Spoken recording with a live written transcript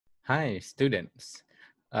Hi, students.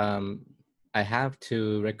 Um, I have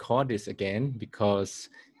to record this again because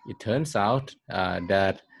it turns out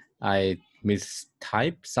that I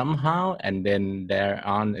mistyped somehow, and then there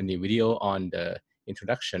aren't any video on the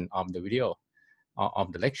introduction of the video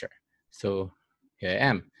of the lecture. So here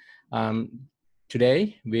I am.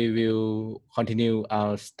 Today, we will continue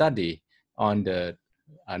our study on the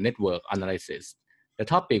network analysis. The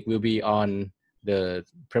topic will be on the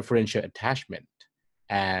preferential attachment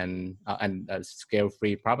and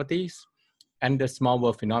scale-free properties and the small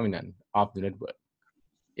world phenomenon of the network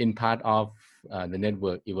in part of the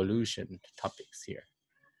network evolution topics here.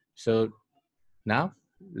 So now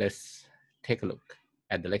let's take a look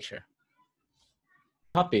at the lecture.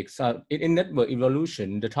 Topics in network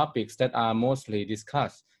evolution, the topics that are mostly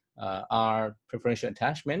discussed are preferential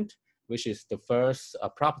attachment, which is the first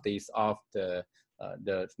properties of the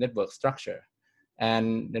network structure.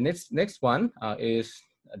 And the next one is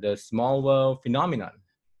the small world phenomenon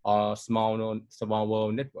or small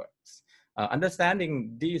world networks.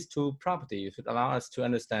 Understanding these two properties would allow us to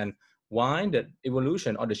understand why the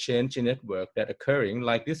evolution or the change in network that occurring,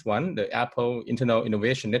 like this one, the Apple Internal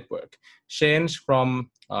Innovation Network, change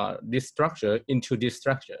from this structure into this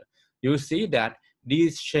structure. You see that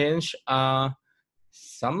these change are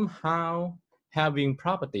somehow having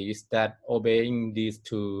properties that obeying these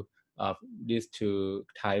two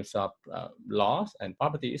types of laws and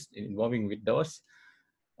properties involving with those.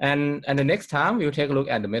 And the next time we'll take a look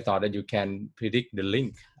at the method that you can predict the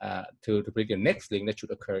link to predict the next link that should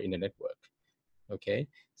occur in the network. Okay,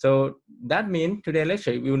 so that means today's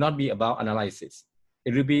lecture will not be about analysis.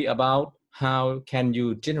 It will be about how can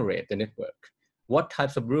you generate the network, what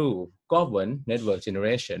types of rules govern network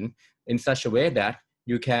generation in such a way that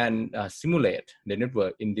you can simulate the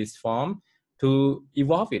network in this form to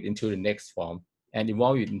evolve it into the next form and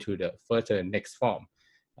evolve it into the further next form.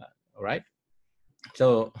 All right.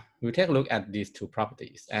 So we'll take a look at these two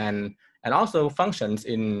properties and also functions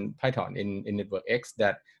in Python in network X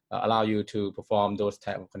that allow you to perform those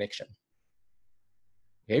type of connection.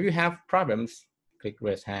 Okay, if you have problems, click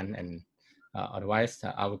raise hand, and otherwise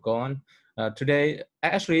I will go on. Today,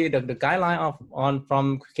 actually, the guideline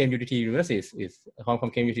from KMUDT University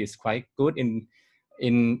from KMUDT is quite good in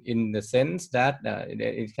the sense that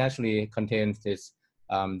it actually contains this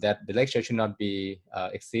that the lecture should not be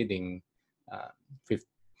exceeding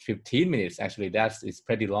 15 minutes. Actually, that is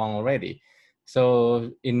pretty long already.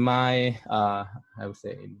 So in my, I would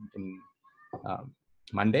say in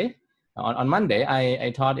Monday, on Monday,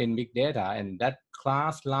 I taught in big data, and that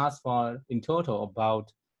class lasts for in total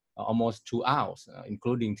about almost 2 hours,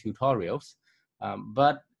 including tutorials.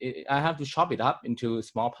 But I have to chop it up into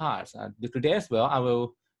small parts. Today as well, I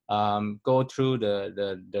will go through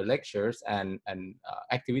the lectures and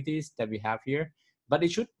activities that we have here. But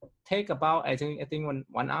it should take about, I think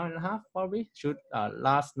 1 hour and a half probably, should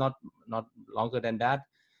last not longer than that.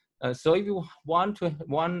 So if you want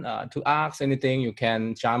to ask anything, you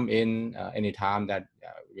can jump in anytime that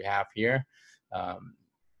we have here.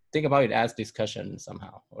 Think about it as discussion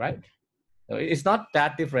somehow, right? So it's not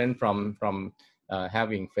that different from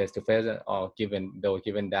having face-to-face, or given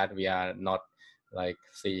that we are not like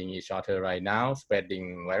seeing each other right now,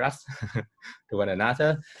 spreading virus to one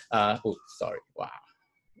another. Oh, sorry, wow.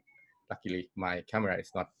 Luckily, my camera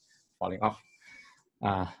is not falling off.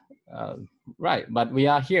 Right, but we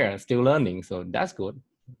are here still learning, so that's good.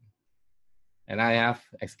 And I have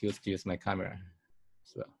excuse to use my camera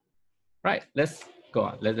as well. Right, let's go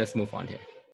on. Let's move on here.